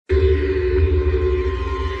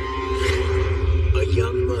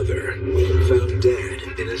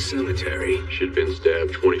cemetery. She'd been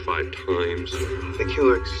stabbed 25 times. The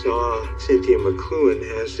killer saw Cynthia McLuhan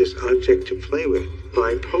as this object to play with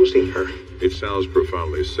by posing her. It sounds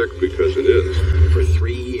profoundly sick because it is. For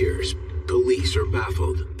 3 years, police are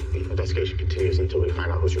baffled. The investigation continues until we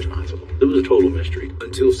find out who's responsible. It was a total mystery.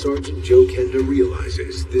 Until Sergeant Joe Kenda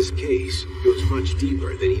realizes this case goes much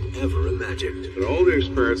deeper than he ever imagined. And all the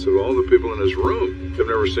experience of all the people in this room have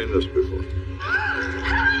never seen this before.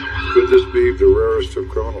 Could this be the rarest of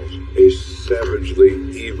criminals? A savagely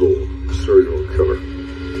evil serial killer.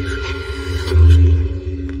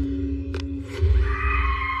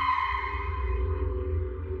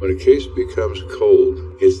 When a case becomes cold,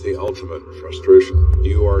 it's the ultimate frustration.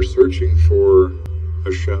 You are searching for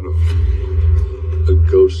a shadow, a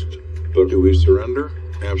ghost. But do we surrender?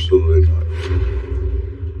 Absolutely not.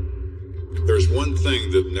 There's one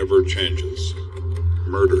thing that never changes: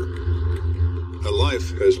 murder. A life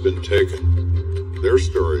has been taken. Their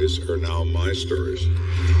stories are now my stories.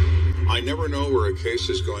 I never know where a case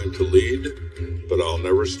is going to lead, but I'll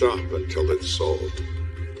never stop until it's solved.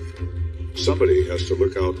 Somebody has to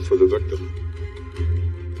look out for the victim.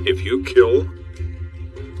 If you kill,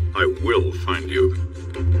 I will find you.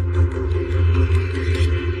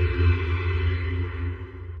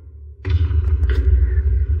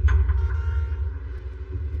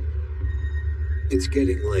 It's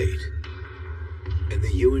getting late, and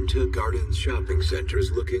the Uinta Gardens shopping center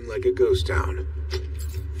is looking like a ghost town.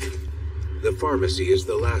 The pharmacy is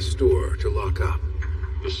the last store to lock up.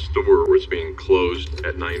 The store was being closed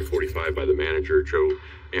at 9:45 by the manager, Joe,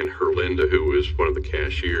 and Herlinda, who was one of the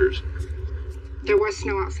cashiers. There was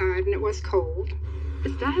snow outside, and it was cold.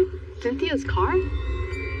 Is that Cynthia's car?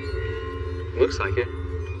 Looks like it.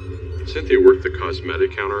 Cynthia worked the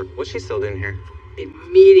cosmetic counter. What's she still doing here?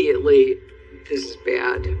 Immediately, this is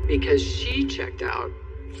bad, because she checked out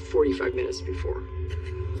 45 minutes before.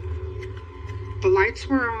 The lights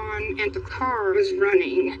were on, and the car was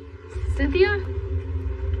running. Cynthia?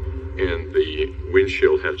 And the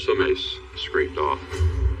windshield had some ice scraped off.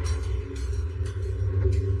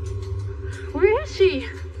 Where is she?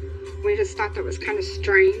 We just thought that was kind of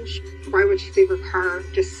strange. Why would she leave her car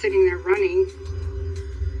just sitting there running?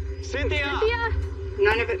 Cynthia! Cynthia?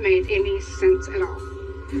 None of it made any sense at all.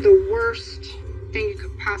 The worst thing you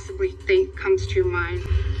could possibly think comes to your mind.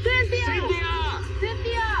 Cynthia! Cynthia!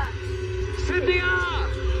 Cynthia! Cynthia!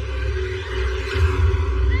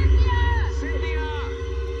 Cynthia!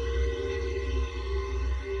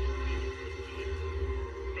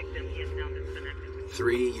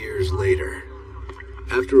 3 years later,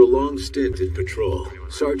 after a long stint in patrol,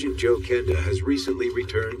 Sergeant Joe Kenda has recently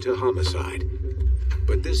returned to homicide.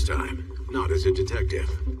 But this time, not as a detective.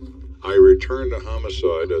 I returned to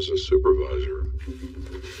homicide as a supervisor.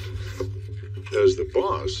 As the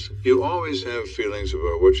boss, you always have feelings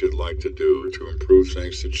about what you'd like to do to improve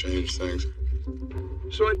things, to change things.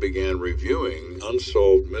 So I began reviewing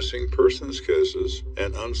unsolved missing persons cases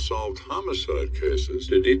and unsolved homicide cases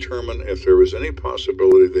to determine if there was any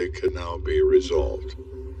possibility they could now be resolved.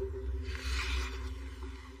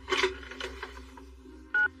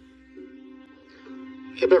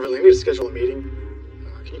 Hey, Beverly, I need to schedule a meeting.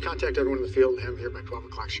 Can you contact everyone in the field and have them here by 12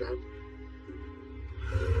 o'clock sharp?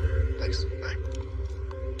 Thanks. Bye.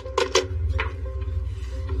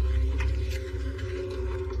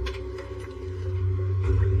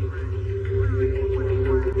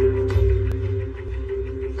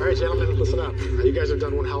 All right, gentlemen, listen up. You guys have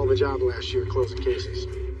done one hell of a job last year closing cases.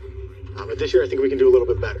 But this year, I think we can do a little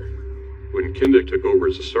bit better. When Kindick took over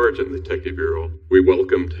as a sergeant in the Detective Bureau, we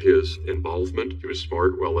welcomed his involvement. He was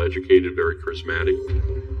smart, well-educated, very charismatic.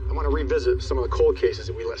 I want to revisit some of the cold cases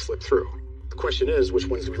that we let slip through. The question is, which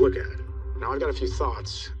ones do we look at? Now, I've got a few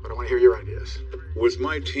thoughts, but I want to hear your ideas. With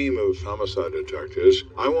my team of homicide detectives,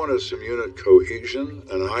 I wanted some unit cohesion,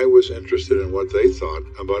 and I was interested in what they thought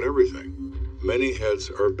about everything. Many heads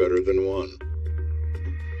are better than one.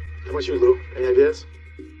 How about you, Lou? Any ideas?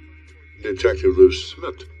 Detective Lou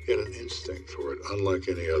Smith had an instinct for it, unlike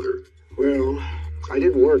any other. Well, I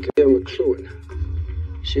did work at McLuhan.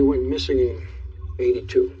 She went missing in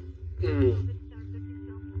 82.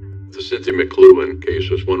 The Cynthia McLuhan case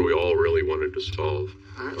was one we all really wanted to solve.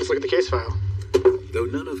 All right, let's look at the case file. Though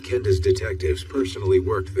none of Kenda's detectives personally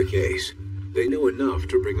worked the case, they know enough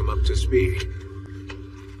to bring him up to speed.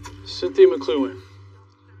 Cynthia McLuhan.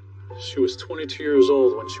 She was 22 years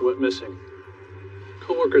old when she went missing.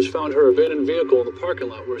 Coworkers found her abandoned vehicle in the parking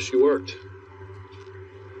lot where she worked.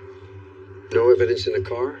 No evidence in the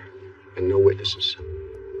car, and no witnesses.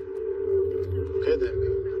 Okay, then.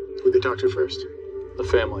 Who'd they talk to first? The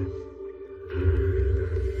family.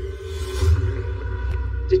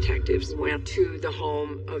 detectives went to the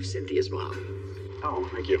home of Cynthia's mom. Oh,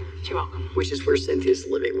 thank you. You're welcome. Which is where Cynthia's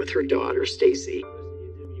living with her daughter, Stacy.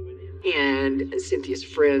 And Cynthia's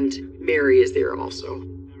friend, Mary, is there also.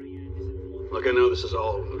 Look, I know this is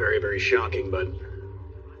all very, very shocking, but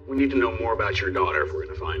we need to know more about your daughter if we're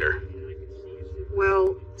going to find her.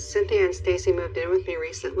 Well, Cynthia and Stacy moved in with me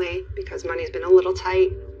recently because money's been a little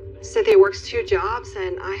tight. Cynthia works 2 jobs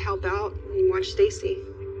and I help out and watch Stacy.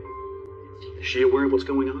 Is she aware of what's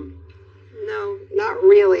going on? No, not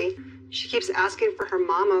really. She keeps asking for her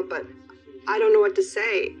mama, but I don't know what to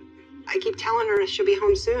say. I keep telling her she'll be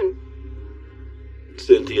home soon.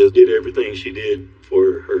 Cynthia did everything she did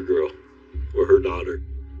for her girl, for her daughter.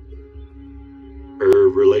 Her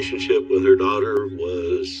relationship with her daughter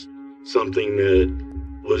was something that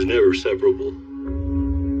was never separable.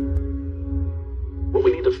 What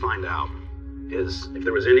we need to find out is if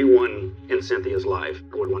there was anyone in Cynthia's life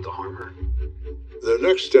who would want to harm her. The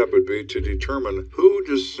next step would be to determine who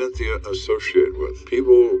does Cynthia associate with.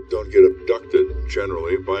 People don't get abducted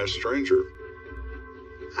generally by a stranger.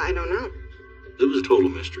 I don't know. It was a total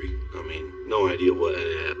mystery. I mean, no idea what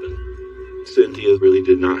had happened. Cynthia really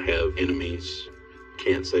did not have enemies.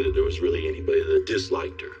 Can't say that there was really anybody that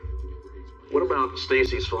disliked her. What about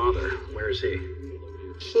Stacy's father? Where is he?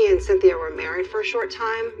 He and Cynthia were married for a short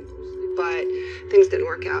time, but things didn't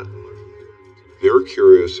work out. They're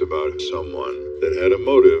curious about someone that had a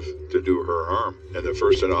motive to do her harm, and the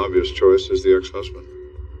first and obvious choice is the ex-husband.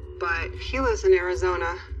 But he lives in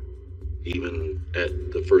Arizona. Even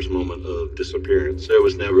at the first moment of disappearance, there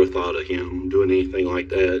was never a thought of him doing anything like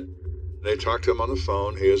that. They talked to him on the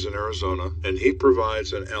phone. He is in Arizona, and he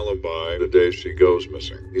provides an alibi the day she goes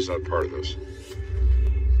missing. He's not part of this.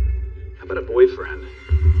 How about a boyfriend?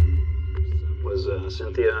 Was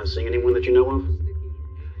Cynthia seeing anyone that you know of?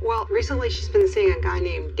 Well, recently she's been seeing a guy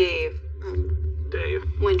named Dave. Dave?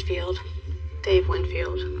 Winfield. Dave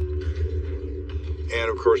Winfield. And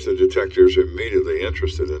of course, the detectives are immediately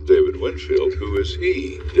interested in David Winfield. Who is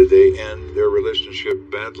he? Did they end their relationship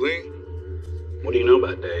badly? What do you know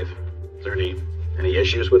about Dave? Is there any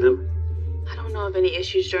issues with him? I don't know of any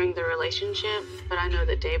issues during the relationship, but I know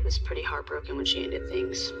that Dave was pretty heartbroken when she ended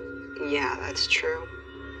things. Yeah, that's true.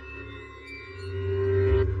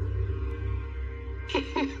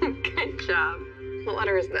 Good job. What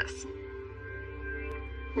letter is this?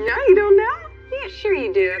 No, you don't know? Yeah, sure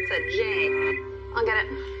you do. It's a J. I'll get it.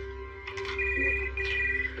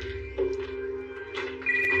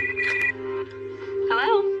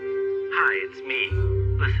 Hello? Hi, it's me.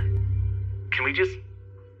 Listen, can we just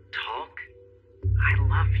talk? I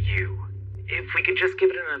love you. If we could just give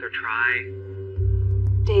it another try.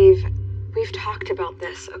 Dave, we've talked about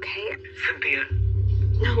this, okay? Cynthia,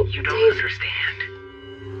 No, you don't Dave. understand.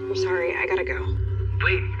 I'm sorry, I gotta go.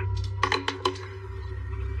 Wait.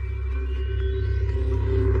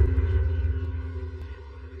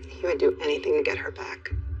 He would do anything to get her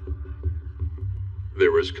back.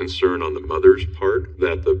 There was concern on the mother's part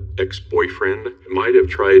that the ex-boyfriend might have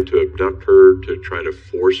tried to abduct her to try to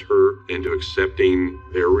force her into accepting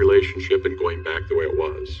their relationship and going back the way it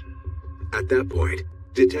was. At that point,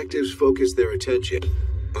 detectives focused their attention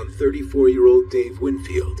on 34-year-old Dave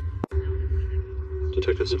Winfield.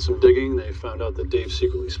 Detectives did some digging. They found out that Dave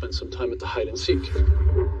secretly spent some time at the hide and seek.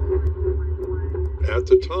 At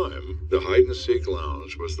the time, the Hide and Seek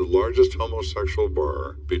Lounge was the largest homosexual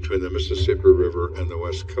bar between the Mississippi River and the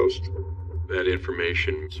West Coast. That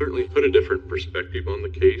information certainly put a different perspective on the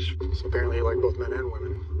case. So apparently he liked both men and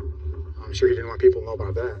women. I'm sure he didn't want people to know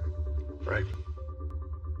about that, right?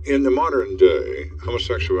 In the modern day,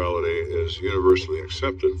 homosexuality is universally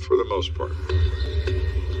accepted for the most part.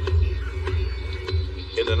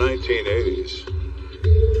 In the 1980s,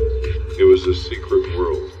 it was a secret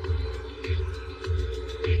world.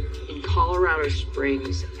 In Colorado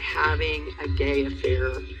Springs, having a gay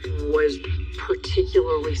affair was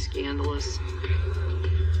particularly scandalous.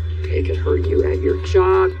 It could hurt you at your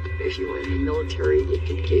job. If you were in the military, it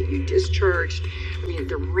could get you discharged. I mean,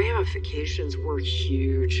 the ramifications were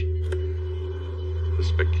huge. The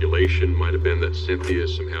speculation might have been that Cynthia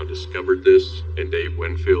somehow discovered this, and Dave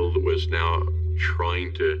Winfield was now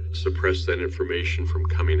trying to suppress that information from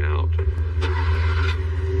coming out.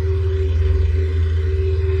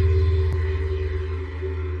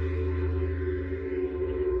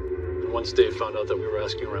 Once Dave found out that we were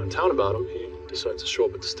asking around town about him, he decided to show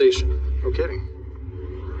up at the station. No kidding.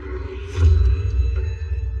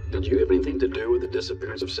 Did you have anything to do with the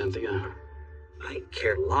disappearance of Cynthia? I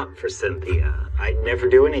cared a lot for Cynthia. I'd never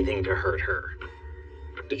do anything to hurt her.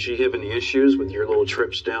 Did she have any issues with your little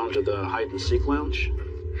trips down to the hide and seek lounge?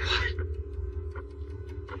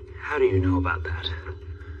 How do you know about that?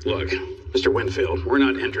 Look, Mr. Winfield, we're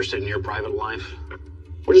not interested in your private life.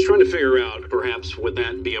 We're just trying to figure out, perhaps, would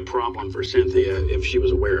that be a problem for Cynthia if she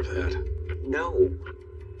was aware of that? No,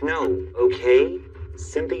 okay?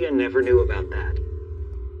 Cynthia never knew about that.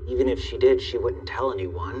 Even if she did, she wouldn't tell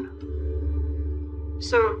anyone.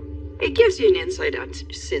 So, it gives you an insight on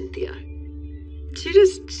Cynthia. She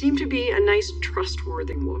just seemed to be a nice,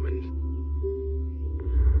 trustworthy woman.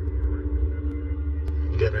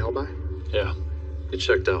 Do you have an alibi? Yeah, it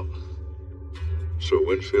checked out. So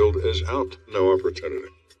Winfield is out. No opportunity.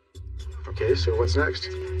 Okay, so what's next?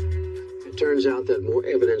 It turns out that more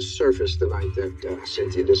evidence surfaced the night that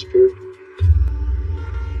Cynthia disappeared.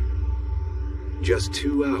 Just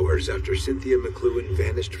 2 hours after Cynthia McLuhan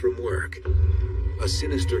vanished from work, a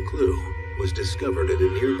sinister clue was discovered at a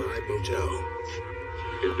nearby motel.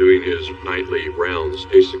 In doing his nightly rounds,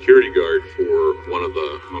 a security guard for one of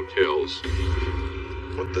the motels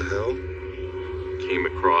What the hell? came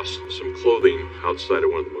across some clothing outside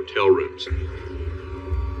of one of the motel rooms.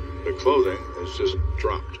 The clothing is just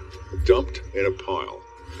dropped, dumped in a pile.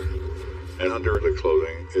 And under the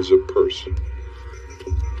clothing is a purse.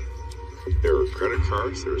 There are credit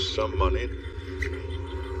cards, there's some money.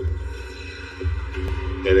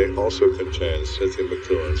 And it also contains Cynthia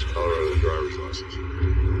McLuhan's Colorado driver's license.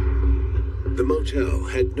 The motel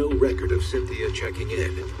had no record of Cynthia checking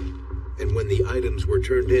in, and when the items were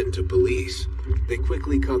turned in to police, they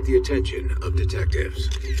quickly caught the attention of detectives.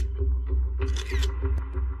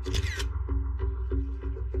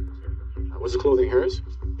 Was the clothing hers?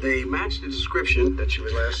 They matched the description that she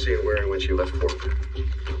was last seen wearing when she left work.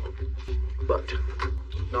 But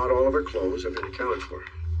not all of her clothes have been accounted for.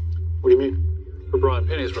 What do you mean? Her bra and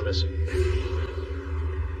panties were missing.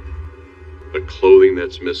 The clothing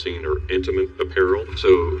that's missing are intimate apparel,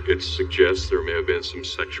 so it suggests there may have been some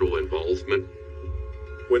sexual involvement.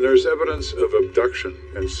 When there's evidence of abduction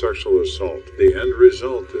and sexual assault, the end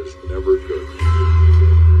result is never good.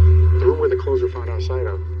 The room where the clothes were found outside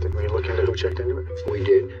of, did we look into who checked into it? We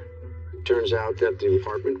did. Turns out that the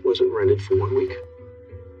apartment wasn't rented for 1 week.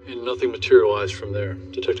 And nothing materialized from there.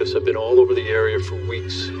 Detectives have been all over the area for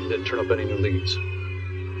weeks and didn't turn up any new leads.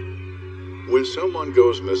 When someone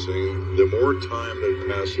goes missing, the more time that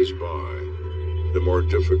passes by, the more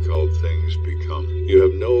difficult things become. You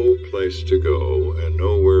have no place to go and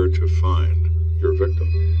nowhere to find your victim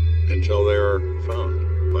until they are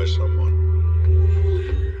found by someone.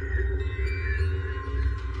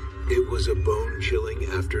 It was a bone-chilling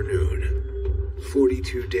afternoon.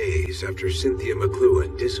 42 days after Cynthia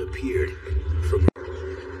McLuhan disappeared from...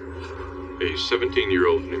 A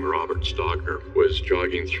 17-year-old named Robert Stogner was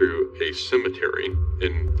jogging through a cemetery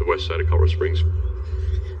in the west side of Colorado Springs.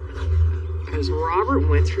 As Robert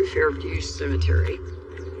went through Fairview Cemetery,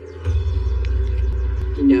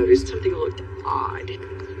 he noticed something looked odd.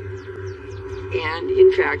 And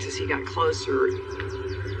in fact, as he got closer,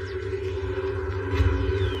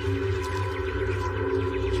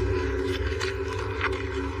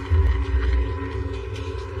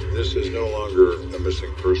 This is no longer a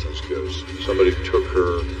missing persons case. Somebody took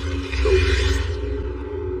her and killed her.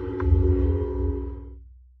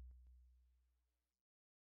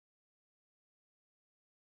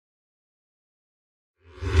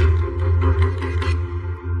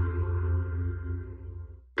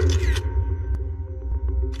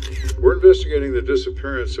 We're investigating the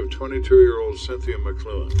disappearance of 22-year-old Cynthia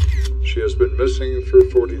McLuhan. She has been missing for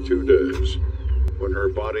 42 days when her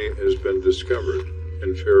body has been discovered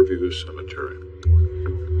in Fairview Cemetery.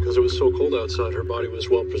 Because it was so cold outside, her body was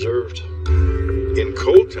well preserved. In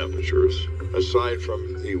cold temperatures, aside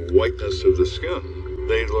from the whiteness of the skin,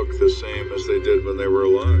 they look the same as they did when they were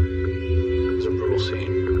alive. It was a brutal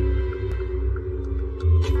scene.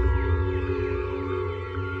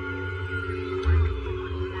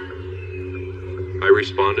 I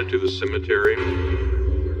responded to the cemetery.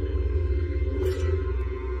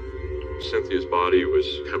 Cynthia's body was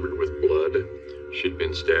covered with blood. She'd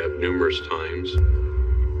been stabbed numerous times.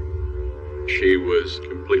 She was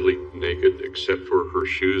completely naked except for her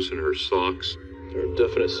shoes and her socks. There are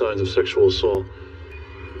definite signs of sexual assault.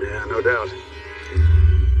 Yeah, no doubt.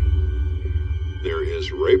 There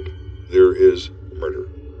is rape. There is murder.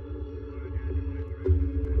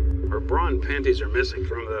 Her bra and panties are missing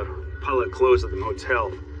from the pile of clothes at the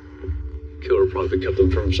motel. Killer probably kept them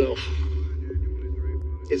for himself.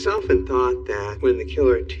 It's often thought that when the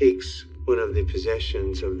killer takes one of the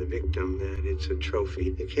possessions of the victim, that it's a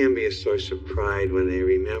trophy. It can be a source of pride when they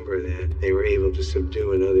remember that they were able to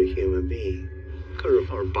subdue another human being.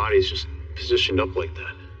 Her body's just positioned up like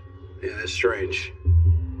that. Yeah, that's strange.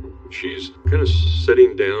 She's kind of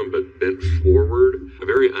sitting down but bent forward, a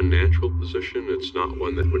very unnatural position. It's not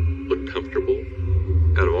one that would look comfortable.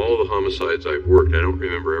 Out of all the homicides I've worked, I don't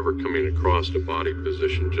remember ever coming across a body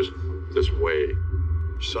position just this way.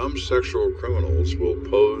 Some sexual criminals will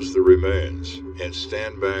pose the remains and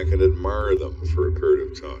stand back and admire them for a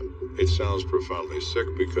period of time. It sounds profoundly sick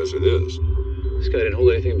because it is. This guy didn't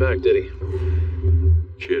hold anything back, did he?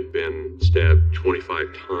 She had been stabbed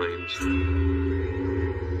 25 times.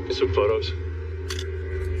 Get some photos.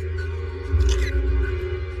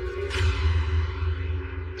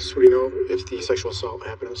 So do you know if the sexual assault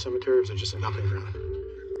happened in the cemetery, or is it just a dumping ground?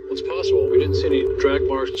 Well, it's possible. We didn't see any drag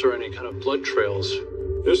marks or any kind of blood trails.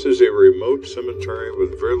 This is a remote cemetery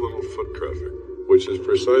with very little foot traffic, which is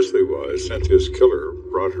precisely why Cynthia's killer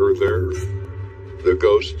brought her there. The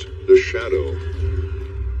ghost, the shadow,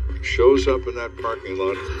 shows up in that parking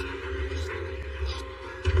lot.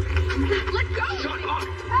 Let go!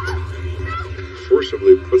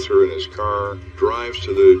 Forcibly puts her in his car, drives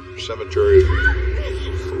to the cemetery,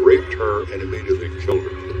 raped her, and immediately killed her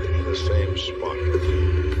in the same spot.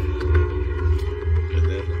 And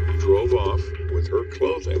then drove off with her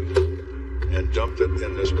clothing and dumped it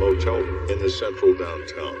in this motel in the central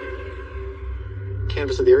downtown.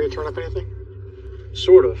 Canvas of the area turn up anything?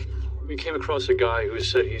 Sort of. We came across a guy who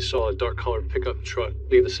said he saw a dark-colored pickup truck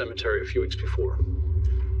leave the cemetery a few weeks before.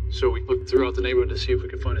 So we looked throughout the neighborhood to see if we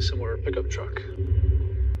could find a similar pickup truck.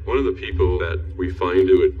 One of the people that we find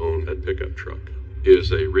who had owned that pickup truck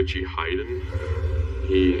is a Richie Hayden.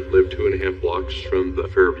 He lived 2.5 blocks from the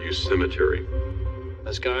Fairview Cemetery.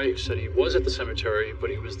 This guy said he was at the cemetery, but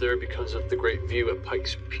he was there because of the great view at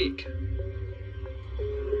Pikes Peak.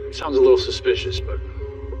 Sounds a little suspicious, but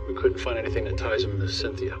we couldn't find anything that ties him to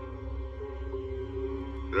Cynthia.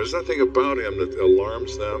 There's nothing about him that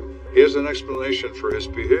alarms them. He has an explanation for his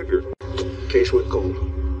behavior. Case went cold.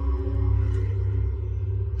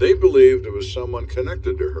 They believed it was someone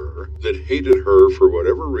connected to her that hated her for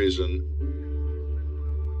whatever reason,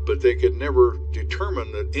 but they could never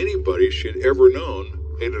determine that anybody she'd ever known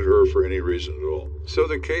hated her for any reason at all. So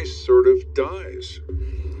the case sort of dies.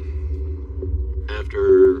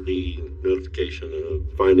 After the notification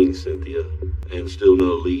of finding Cynthia and still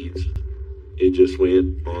no leads, it just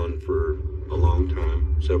went on for a long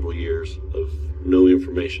time, several years of no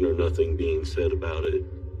information or nothing being said about it.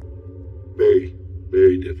 Very,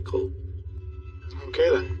 very difficult. Okay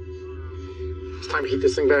then. It's time to heat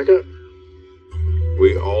this thing back up.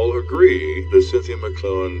 We all agree that Cynthia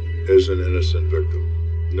McClellan is an innocent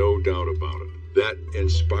victim. No doubt about it. That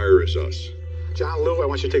inspires us. John Lou, I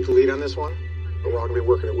want you to take the lead on this one, but we're all going to be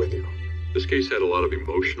working it with you. This case had a lot of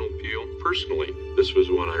emotional appeal. Personally, this was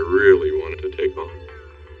one I really wanted to take on.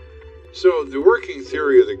 So the working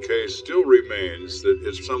theory of the case still remains that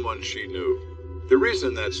it's someone she knew. The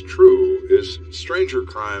reason that's true is stranger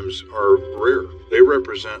crimes are rare. They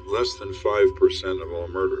represent less than 5% of all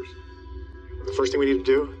murders. The first thing we need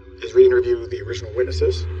to do is re-interview the original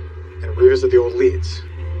witnesses and revisit the old leads,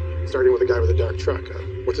 starting with the guy with the dark truck.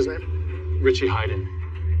 What's his name? Richie Hayden.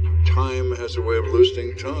 Time has a way of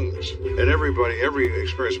loosening tongues, and every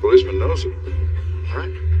experienced policeman knows it. All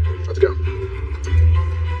right, let's go.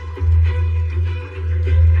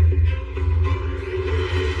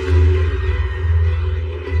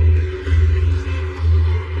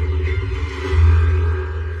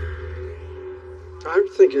 I'm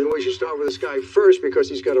thinking we should start with this guy first because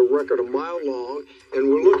he's got a record a mile long, and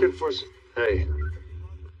we're looking for... Hey.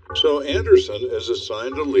 So Anderson is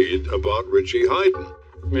assigned a lead about Richie Hayden.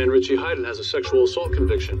 Man, Richie Hayden has a sexual assault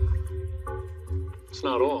conviction. It's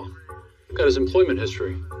not all. Look at his employment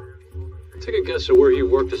history. Take a guess at where he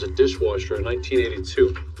worked as a dishwasher in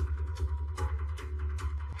 1982.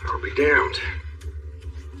 I'll be damned.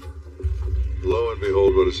 Lo and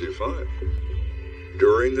behold, what does he find?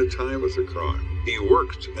 During the time of the crime, he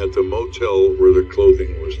worked at the motel where the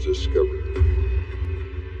clothing was discovered.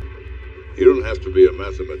 You don't have to be a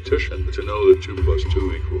mathematician to know that 2 +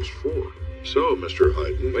 2 equals 4. So, Mr.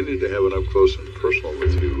 Hayden, we need to have an up close and personal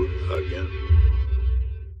with you again.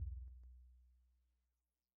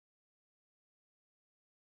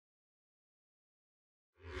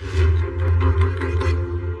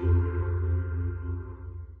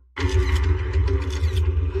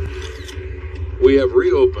 We have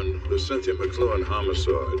reopened the Cynthia McClellan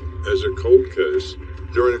homicide as a cold case.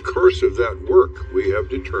 During the course of that work, we have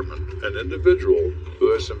determined an individual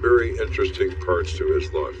who has some very interesting parts to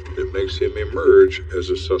his life that makes him emerge as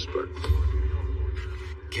a suspect.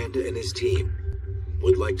 Kenda and his team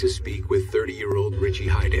would like to speak with 30-year-old Richie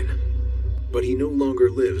Hayden, but he no longer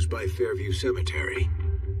lives by Fairview Cemetery.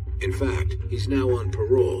 In fact, he's now on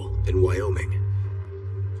parole in Wyoming.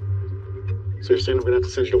 So you're saying I'm gonna have to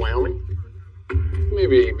send you to Wyoming?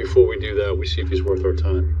 Maybe before we do that, we see if he's worth our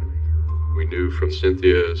time. We knew from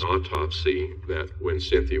Cynthia's autopsy that when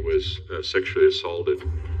Cynthia was sexually assaulted,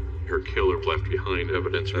 her killer left behind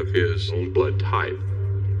evidence of his own blood type.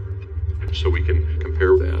 So we can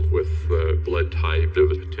compare that with the blood type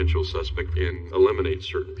of a potential suspect and eliminate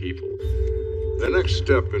certain people. The next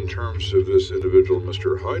step in terms of this individual,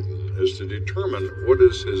 Mr. Hayden, is to determine what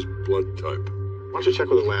is his blood type. Why don't you check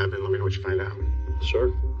with the lab and let me know what you find out?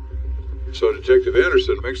 Sure. So Detective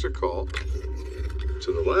Anderson makes a call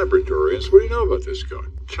to the laboratory and says, what do you know about this guy?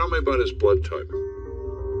 Tell me about his blood type.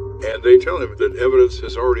 And they tell him that evidence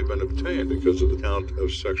has already been obtained because of the count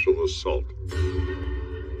of sexual assault.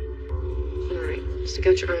 Alright, stick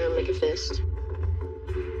out your arm, make a fist.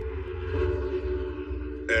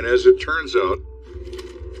 And as it turns out,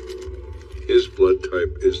 his blood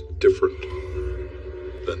type is different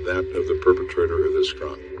than that of the perpetrator of this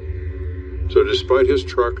crime. So despite his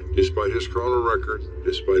truck, despite his criminal record,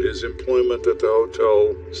 despite his employment at the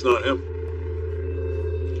hotel, it's not him.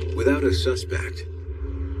 Without a suspect,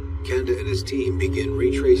 Kanda and his team begin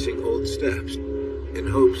retracing old steps in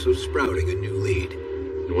hopes of sprouting a new lead.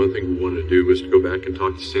 And one thing we wanted to do was to go back and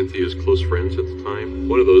talk to Cynthia's close friends at the time.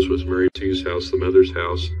 One of those was Mary Sue's house, the mother's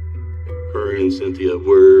house. Her and Cynthia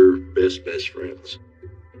were best friends.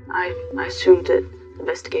 I assumed that the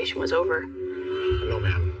investigation was over. No,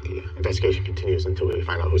 ma'am. The investigation continues until we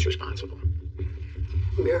find out who's responsible.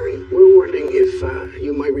 Mary, we're wondering if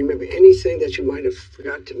you might remember anything that you might have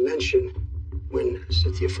forgot to mention when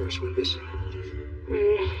Cynthia first went missing.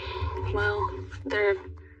 Well,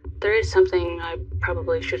 there is something I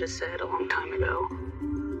probably should have said a long time ago.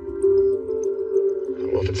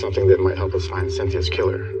 Well, if it's something that might help us find Cynthia's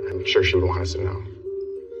killer, I'm sure she would want us to know.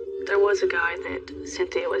 There was a guy that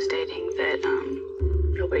Cynthia was dating that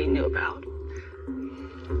nobody knew about.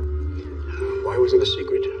 Why was it a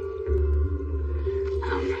secret?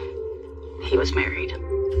 He was married.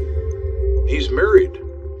 He's married?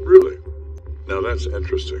 Really? Now that's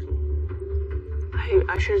interesting.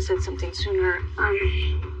 I should have said something sooner.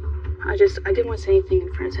 I didn't want to say anything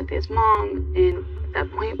in front of Cynthia's mom, and at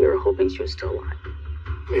that point we were hoping she was still alive.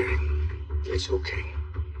 Mary, it's okay.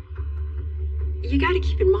 You gotta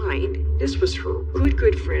keep in mind, this was her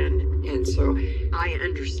good friend, and so I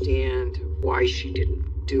understand why she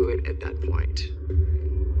didn't do it at that point.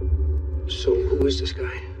 So who is this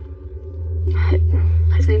guy?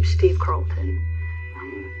 His name's Steve Carlton.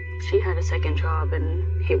 She had a second job,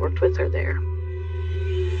 and he worked with her there.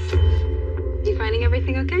 You finding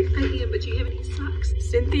everything okay? I am, but do you have any socks?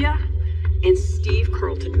 Cynthia and Steve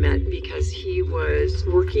Carlton met because he was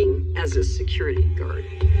working as a security guard.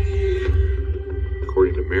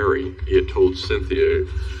 According to Mary, he had told Cynthia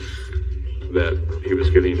that he was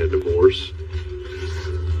getting a divorce.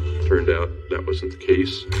 Turned out that wasn't the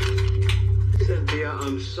case. Cynthia,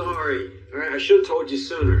 I'm sorry. All right, I should have told you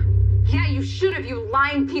sooner. Yeah, you should have, you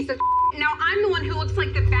lying piece of Now I'm the one who looks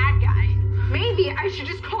like the bad guy. Maybe I should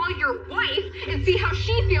just call your wife and see how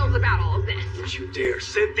she feels about all of this. Don't you dare,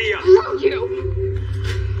 Cynthia! No, you!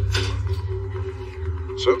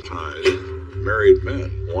 Sometimes married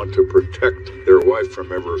men want to protect their wife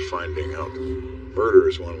from ever finding out. Murder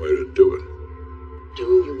is one way to do it. Do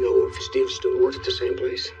you know if Steve still works at the same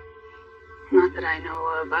place? Not that I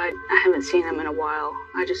know of. I haven't seen him in a while.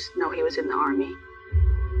 I just know he was in the Army.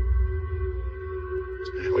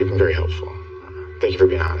 We've been very helpful. Thank you for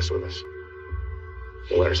being honest with us.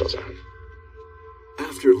 We'll let ourselves out.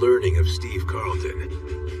 After learning of Steve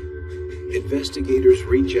Carlton, investigators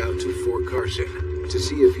reach out to Fort Carson to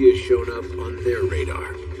see if he has shown up on their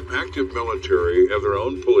radar. Active military have their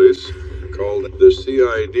own police called the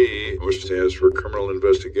CID, which stands for Criminal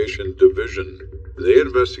Investigation Division. They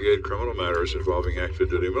investigate criminal matters involving active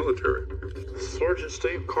duty military. Sergeant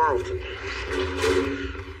Steve Carlton.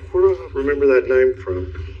 Where do I remember that name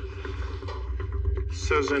from? It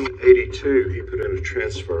says in 82 he put in a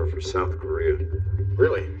transfer for South Korea.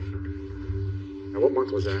 Really? And what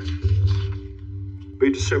month was that?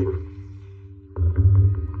 Be December.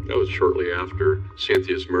 That was shortly after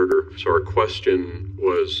Cynthia's murder. So our question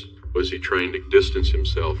was he trying to distance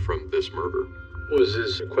himself from this murder? Was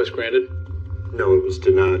his request granted? No, it was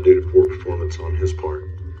denied due to poor performance on his part.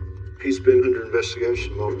 He's been under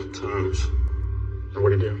investigation multiple times. And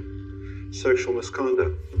what did he do? Sexual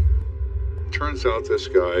misconduct. Turns out this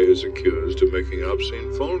guy is accused of making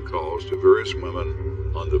obscene phone calls to various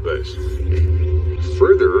women on the base.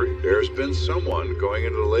 Further, there's been someone going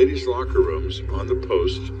into the ladies' locker rooms on the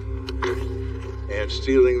post and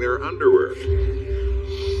stealing their underwear.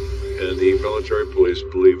 And the military police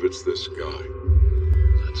believe it's this guy.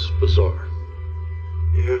 That's bizarre.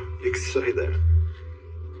 Yeah. You could say that.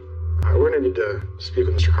 We're going to need to speak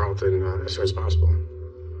with Mr. Carlton as soon as possible.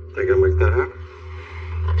 Think I'll make that happen?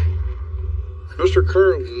 Mr.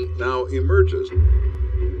 Carlton now emerges.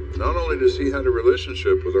 Not only does he have a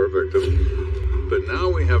relationship with our victim, but now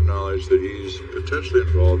we have knowledge that he's potentially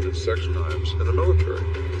involved in sex crimes in the military.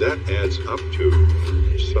 That adds up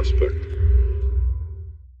to suspect.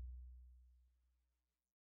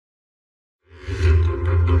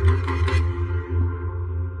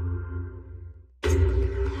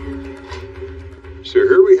 So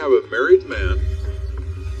here we have a married man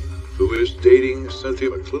who is dating Cynthia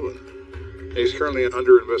McLuhan. He's currently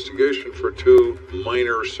under investigation for 2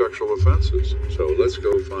 minor sexual offenses. So let's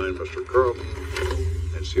go find Mr. Carlton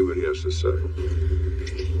and see what he has to say.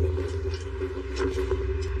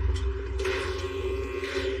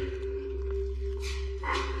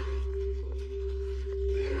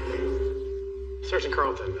 Sergeant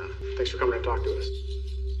Carlton, thanks for coming to talk to us.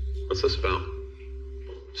 What's this about?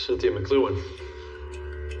 Cynthia McLuhan.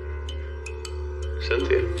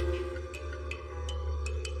 Cynthia?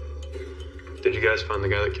 Did you guys find the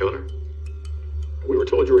guy that killed her? We were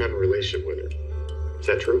told you were having a relationship with her. Is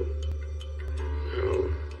that true?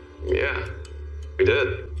 Oh, yeah, we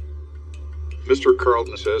did. Mr.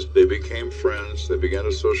 Carlton says they became friends, they began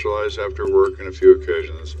to socialize after work on a few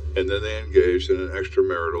occasions, and then they engaged in an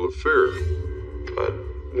extramarital affair. But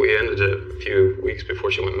we ended it a few weeks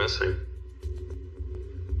before she went missing.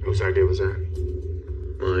 Whose idea was that?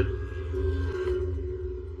 Mine.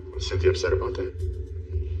 Was Cynthia upset about that?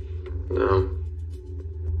 No.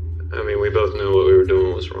 I mean, we both knew what we were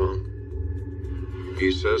doing was wrong.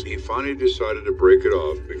 He says he finally decided to break it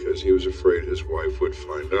off because he was afraid his wife would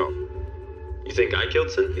find out. You think I killed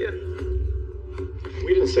Cynthia?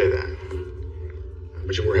 We didn't say that.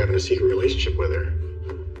 But you were having a secret relationship with her.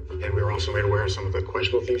 And we were also made aware of some of the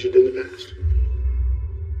questionable things you did in the past.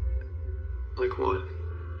 Like what?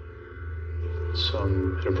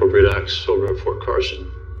 Some inappropriate acts over at Fort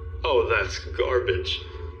Carson. Oh, that's garbage.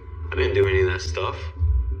 I didn't do any of that stuff.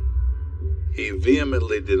 He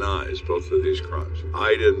vehemently denies both of these crimes.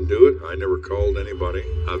 I didn't do it. I never called anybody.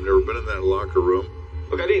 I've never been in that locker room.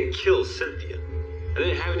 Look, I didn't kill Cynthia. I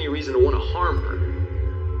didn't have any reason to want to harm her.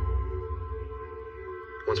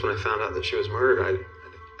 Once when I found out that she was murdered, I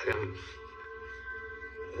didn't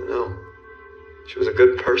know. She was a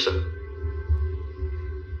good person.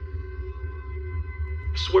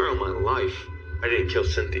 I swear on my life, I didn't kill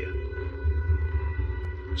Cynthia.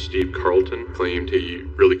 Steve Carlton claimed he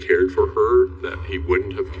really cared for her, that he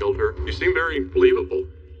wouldn't have killed her. You seem very believable.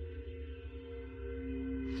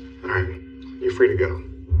 All right, you're free to go.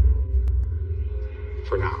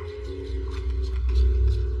 For now.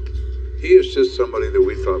 He is just somebody that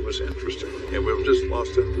we thought was interesting, and we've just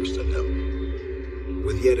lost interest in him.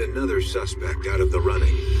 With yet another suspect out of the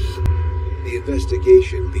running, the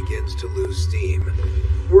investigation begins to lose steam.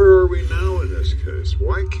 Where are we now in this case?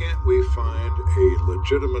 Why can't we find a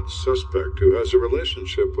legitimate suspect who has a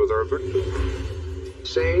relationship with our victim?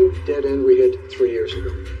 Same dead end we hit 3 years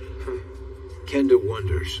ago. Kenda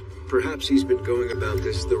wonders. Perhaps he's been going about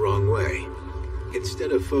this the wrong way.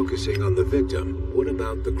 Instead of focusing on the victim, what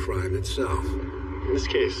about the crime itself? In this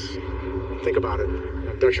case, think about it.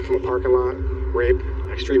 Abduction from a parking lot, rape,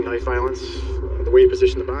 extreme knife violence, the way you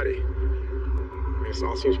position the body. I mean, this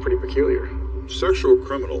all seems pretty peculiar. Sexual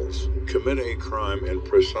criminals commit a crime in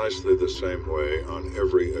precisely the same way on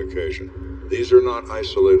every occasion. These are not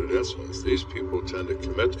isolated incidents. These people tend to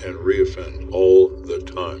commit and reoffend all the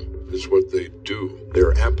time. It's what they do.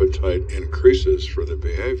 Their appetite increases for the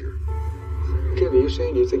behavior. Ken, are you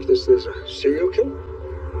saying you think this is a serial killer?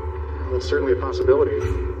 Well, it's certainly a possibility.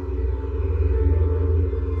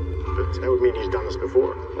 But that would mean he's done this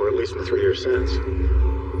before, or at least in the 3 years since.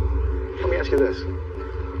 Let me ask you this.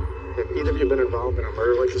 Have either of you been involved in a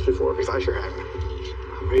murder like this before? Because I sure haven't.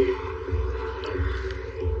 Me?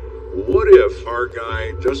 What if our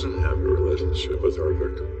guy doesn't have a relationship with our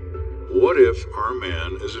victim? What if our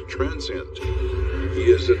man is a transient?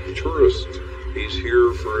 He is a tourist. He's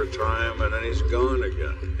here for a time and then he's gone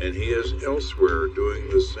again. And he is elsewhere doing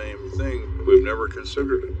the same thing. We've never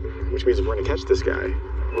considered it. Which means if we're going to catch this guy,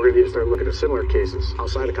 we're going to need to start looking at similar cases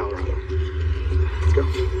outside of Colorado. Let's go.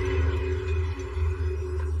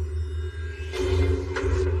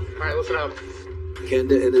 All right, listen up.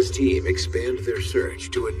 Kenda and his team expand their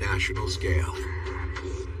search to a national scale.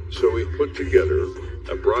 So we put together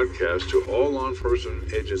a broadcast to all law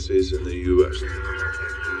enforcement agencies in the U.S.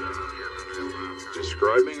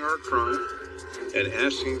 describing our crime and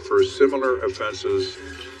asking for similar offenses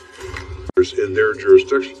in their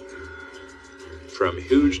jurisdiction, from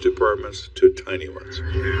huge departments to tiny ones.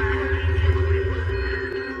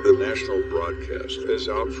 The national broadcast is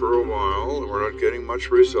out for a while, and we're not getting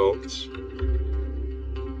much results.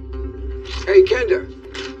 Hey, Kenda.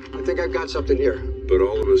 I think I've got something here. But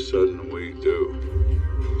all of a sudden, we do.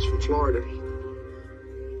 It's from Florida.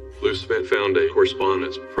 Lou Smith found a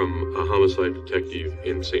correspondence from a homicide detective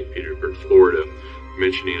in St. Petersburg, Florida,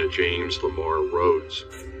 mentioning a James Lamar Rhodes.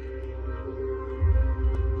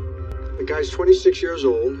 The guy's 26 years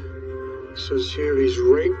old. It says here he's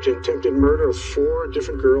raped and attempted murder of 4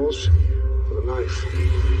 different girls with a knife.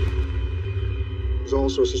 He's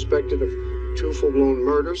also suspected of 2 full-blown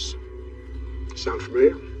murders. Sound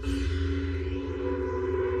familiar?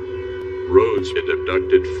 Rhodes had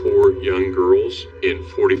abducted 4 young girls in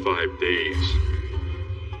 45 days.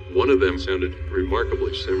 One of them sounded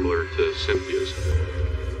remarkably similar to Cynthia's.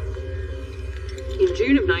 In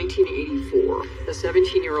June of 1984, a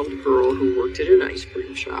 17-year-old girl who worked at an ice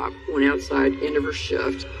cream shop went outside end of her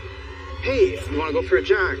shift. Hey, you want to go for a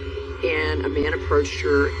jog? And a man approached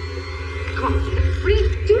her. Come on, what are you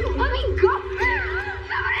doing? Let me go!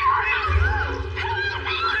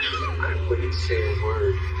 I wouldn't say a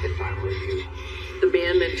word if I were you. The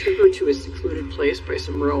man then took her to a secluded place by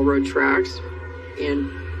some railroad tracks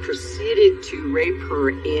and proceeded to rape her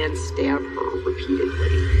and stab her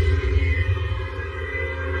repeatedly.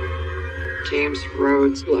 James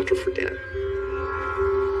Rhodes left her for dead.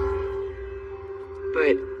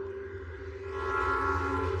 But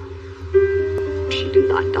she did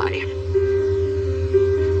not die.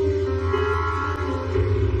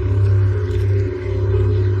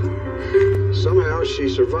 Somehow she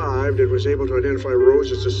survived and was able to identify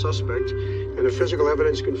Rose as a suspect, and the physical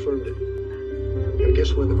evidence confirmed it. And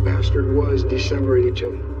guess where the bastard was December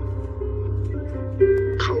 82?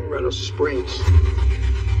 Colorado Springs.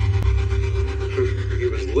 He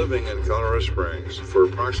was living in Colorado Springs for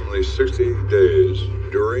approximately 60 days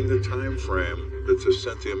during the time frame that the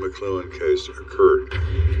Cynthia McLuhan case occurred.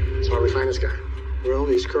 So how do we find this guy? Well,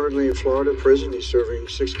 he's currently in Florida prison. He's serving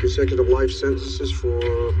 6 consecutive life sentences for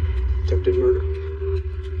attempted murder.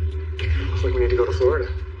 Looks like we need to go to Florida.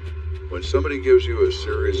 When somebody gives you a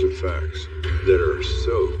series of facts that are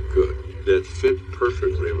so good, that fit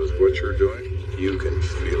perfectly with what you're doing, you can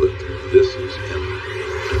feel it. This is him.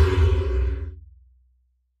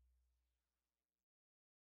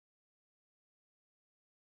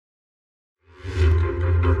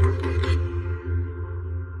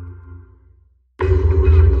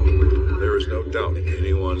 There is no doubt in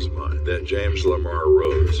anyone's mind that James Lamar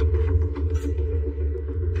Rhodes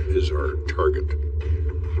is our target.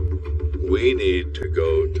 We need to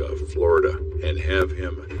go to Florida and have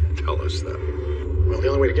him tell us that. Well, the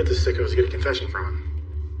only way to get this sicko is to get a confession from him.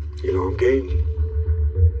 You know, I'm game.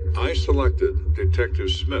 I selected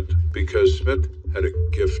Detective Smith because Smith had a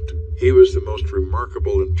gift. He was the most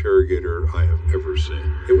remarkable interrogator I have ever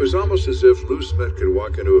seen. It was almost as if Lou Smith could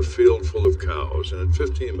walk into a field full of cows, and in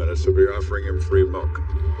 15 minutes they'll be offering him free milk.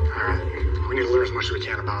 All right. We need to learn as much as we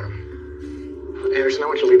can about him. Anderson, I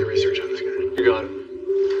want you to lead the research on this guy. You got it.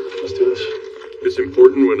 Let's do this. It's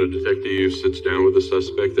important when a detective sits down with a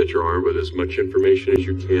suspect that you're armed with as much information as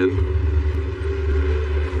you can.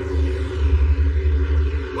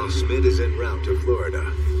 While Smith is en route to Florida,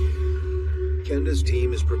 Kenda's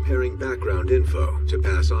team is preparing background info to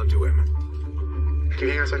pass on to him. Can you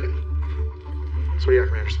hang on a second? So what do you got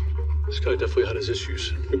from Anderson? This guy definitely had his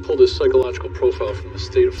issues. We pulled his psychological profile from the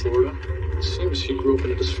state of Florida. It seems he grew up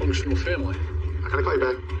in a dysfunctional family. Can I call you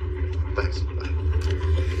back? Thanks. Bye.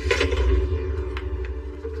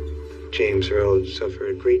 James Rhodes suffered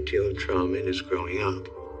a great deal of trauma in his growing up.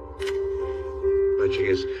 Watching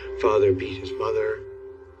his father beat his mother,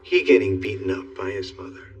 he getting beaten up by his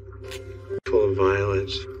mother. Full of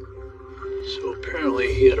violence. So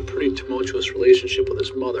apparently he had a pretty tumultuous relationship with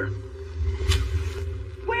his mother.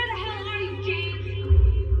 Where the hell are you,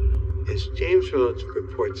 James? As James Rhodes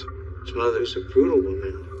reports, his mother's a brutal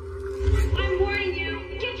woman. I'm warning you.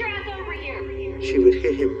 Get your ass over here. She would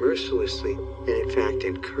hit him mercilessly and in fact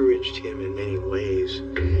encouraged him in many ways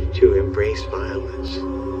to embrace violence.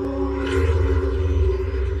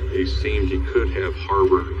 He seemed he could have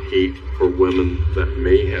harbored hate for women that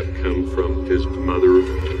may have come from his mother.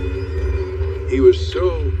 He was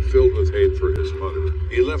so filled with hate for his mother.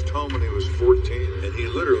 He left home when he was 14, and he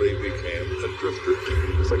literally became a drifter.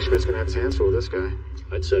 Looks like Schmidt's gonna have his hands full with this guy.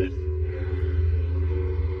 I'd say.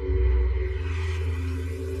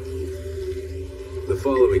 The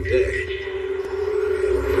following day,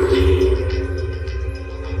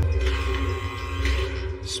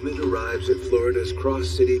 Smith arrives at Florida's Cross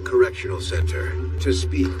City Correctional Center to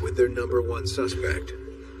speak with their #1 suspect.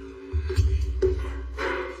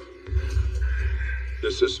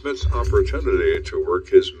 The This is Smith's opportunity to work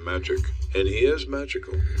his magic, and he is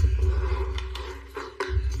magical.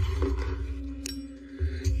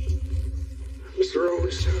 Mr.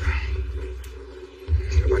 Rose,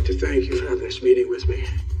 I'd like to thank you for having this meeting with me.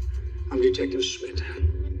 I'm Detective Smith.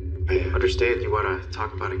 I understand you want to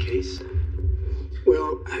talk about a case?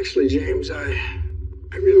 Well, actually, James, I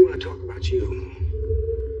really want to talk about you.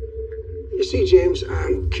 You see, James,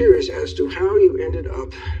 I'm curious as to how you ended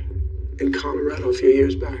up in Colorado a few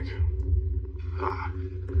years back.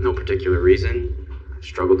 No particular reason. I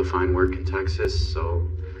struggled to find work in Texas, so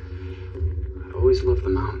I always loved the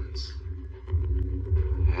mountains.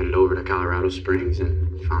 I headed over to Colorado Springs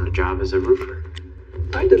and found a job as a roofer.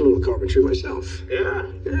 I did a little carpentry myself. Yeah?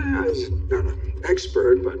 Yeah, I was not an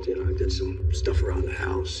expert, but, I did some stuff around the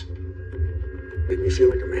house. Made me feel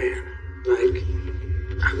like a man. Like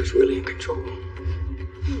I was really in control.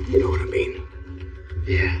 You know what I mean?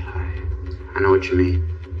 Yeah, I know what you mean.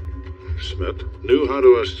 Smith knew how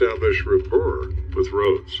to establish rapport with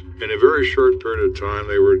Rhodes. In a very short period of time,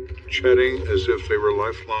 they were chatting as if they were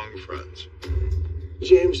lifelong friends.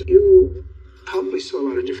 James, you probably saw a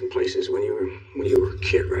lot of different places when you were a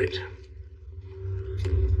kid, right?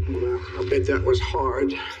 Well, I bet that was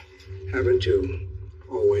hard, having to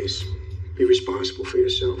always be responsible for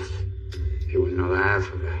yourself. You wouldn't know the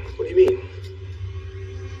half of it. What do you mean?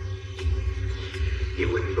 You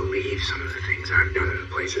wouldn't believe some of the things I've done in the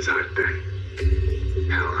places I've been.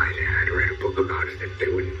 Hell, I'd write a book about it if they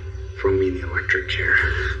wouldn't throw me in the electric chair.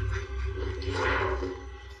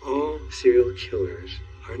 All serial killers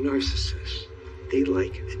are narcissists. They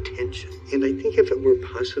like attention. And I think if it were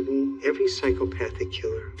possible, every psychopathic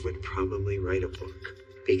killer would probably write a book.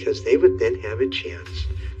 Because they would then have a chance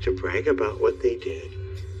to brag about what they did.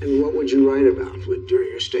 And what would you write about during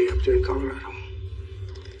your stay up there in Colorado?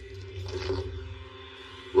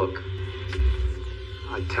 Look,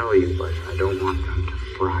 I tell you, but I don't want them to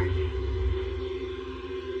fry me.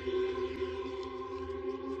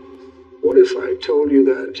 What if I told you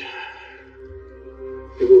that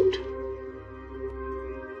you won't?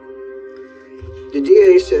 The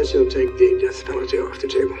DA says he'll take the death penalty off the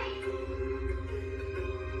table.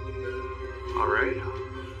 All right,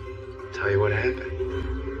 I'll tell you what happened.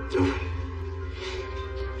 No.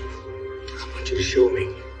 I want you to show me.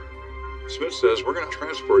 Smith says, we're going to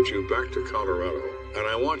transport you back to Colorado, and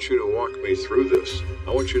I want you to walk me through this. I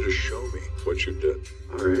want you to show me what you did.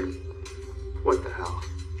 All right. What the hell?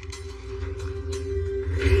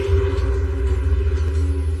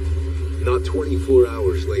 Not 24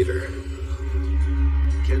 hours later,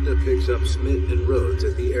 Kenda picks up Smith and Rhodes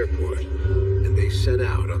at the airport, and they set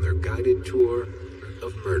out on their guided tour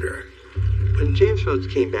of murder. When James Rhodes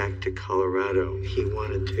came back to Colorado, he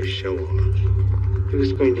wanted to show off. He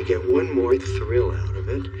was going to get one more thrill out of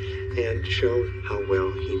it and show how well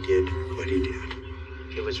he did what he did.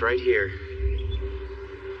 It was right here.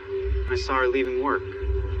 I saw her leaving work.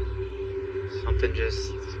 Something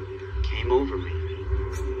just came over me.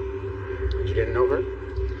 You didn't know her?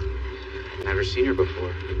 Never seen her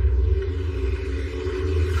before.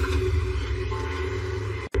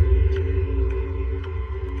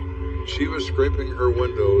 She was scraping her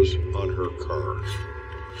windows on her car.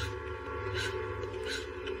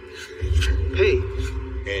 Hey.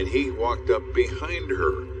 And he walked up behind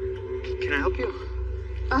her. Can I help you?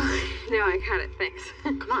 Oh, no, I got it, thanks.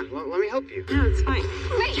 Come on, let me help you. No, it's fine.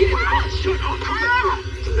 Wait, get in the car! Shut up!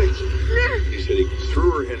 He said he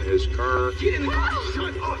threw her in his car. Get in the car!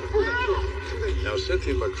 Shut up! Now,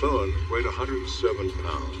 Cynthia McClellan weighed 107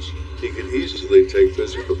 pounds. He could easily take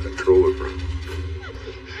physical control of her.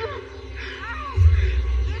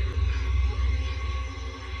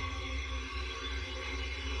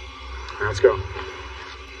 Let's go.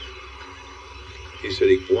 He said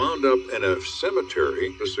he wound up in a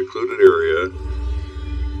cemetery, a secluded area.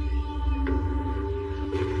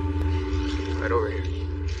 Right over here.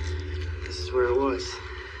 This is where it was.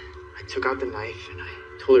 I took out the knife and I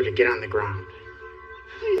told her to get on the ground.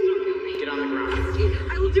 Get on the ground.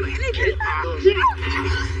 I will do anything.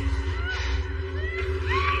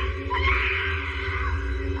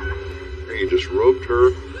 He just roped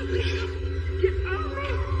her.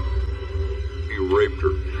 He raped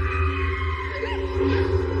her.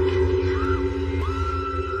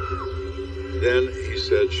 Then he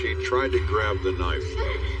said she tried to grab the knife,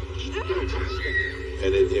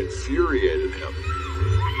 and it infuriated him.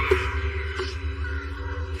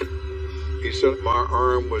 He said, my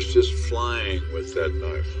arm was just flying with that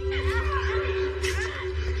knife.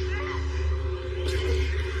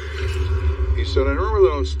 He said, I normally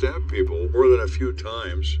don't stab people more than a few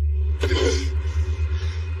times.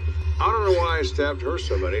 I don't know why I stabbed her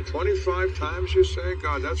so many. 25 times, you say?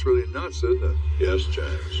 God, that's really nuts, isn't it? Yes,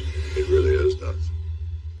 James. It really is nuts.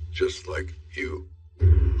 Just like you.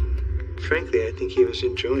 Frankly, I think he was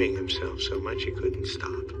enjoying himself so much he couldn't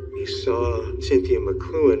stop. He saw Cynthia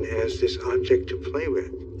McLuhan as this object to play with,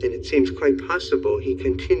 and it seems quite possible he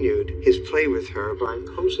continued his play with her by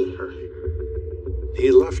posing her. He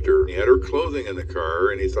left her. He had her clothing in the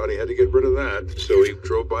car, and he thought he had to get rid of that. So he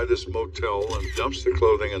drove by this motel and dumps the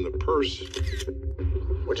clothing in the purse.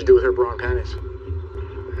 What'd you do with her bra and panties?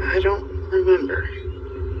 I don't remember.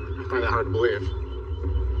 I find that hard to believe.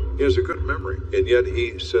 He has a good memory, and yet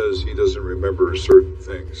he says he doesn't remember certain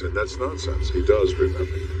things, and that's nonsense. He does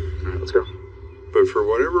remember. All right, let's go. But for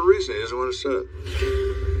whatever reason, he doesn't want to say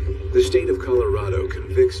it. The state of Colorado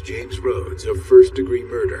convicts James Rhodes of first-degree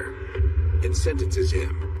murder and sentences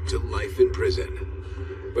him to life in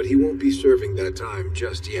prison. But he won't be serving that time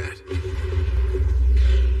just yet.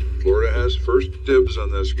 Florida has first dibs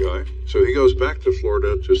on this guy, so he goes back to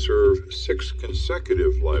Florida to serve 6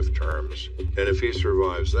 consecutive life terms. And if he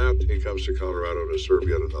survives that, he comes to Colorado to serve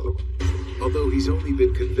yet another one. Although he's only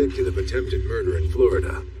been convicted of attempted murder in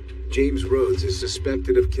Florida, James Rhodes is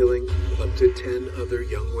suspected of killing up to 10 other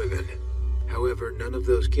young women. However, none of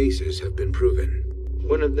those cases have been proven.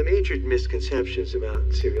 One of the major misconceptions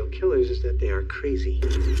about serial killers is that they are crazy.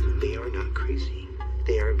 They are not crazy.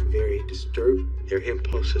 They are very disturbed. Their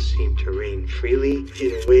impulses seem to reign freely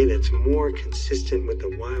in a way that's more consistent with a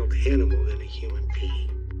wild animal than a human being.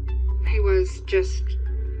 He was just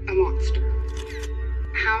a monster.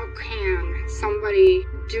 How can somebody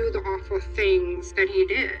do the awful things that he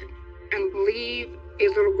did and leave a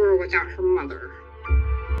little girl without her mother?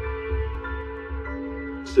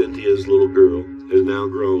 Cynthia's little girl is now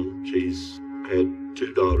grown. She's had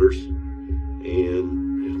 2 daughters,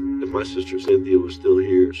 and if my sister Cynthia was still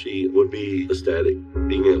here, she would be ecstatic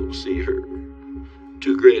being able to see her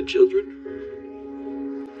 2 grandchildren.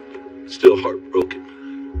 Still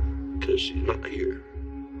heartbroken because she's not here.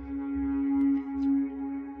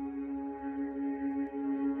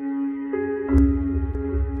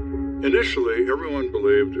 Initially, everyone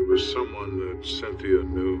believed it was someone that Cynthia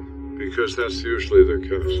knew, because that's usually the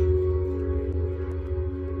case.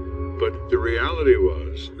 But the reality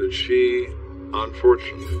was that she,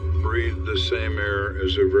 unfortunately, breathed the same air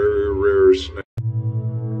as a very rare snake.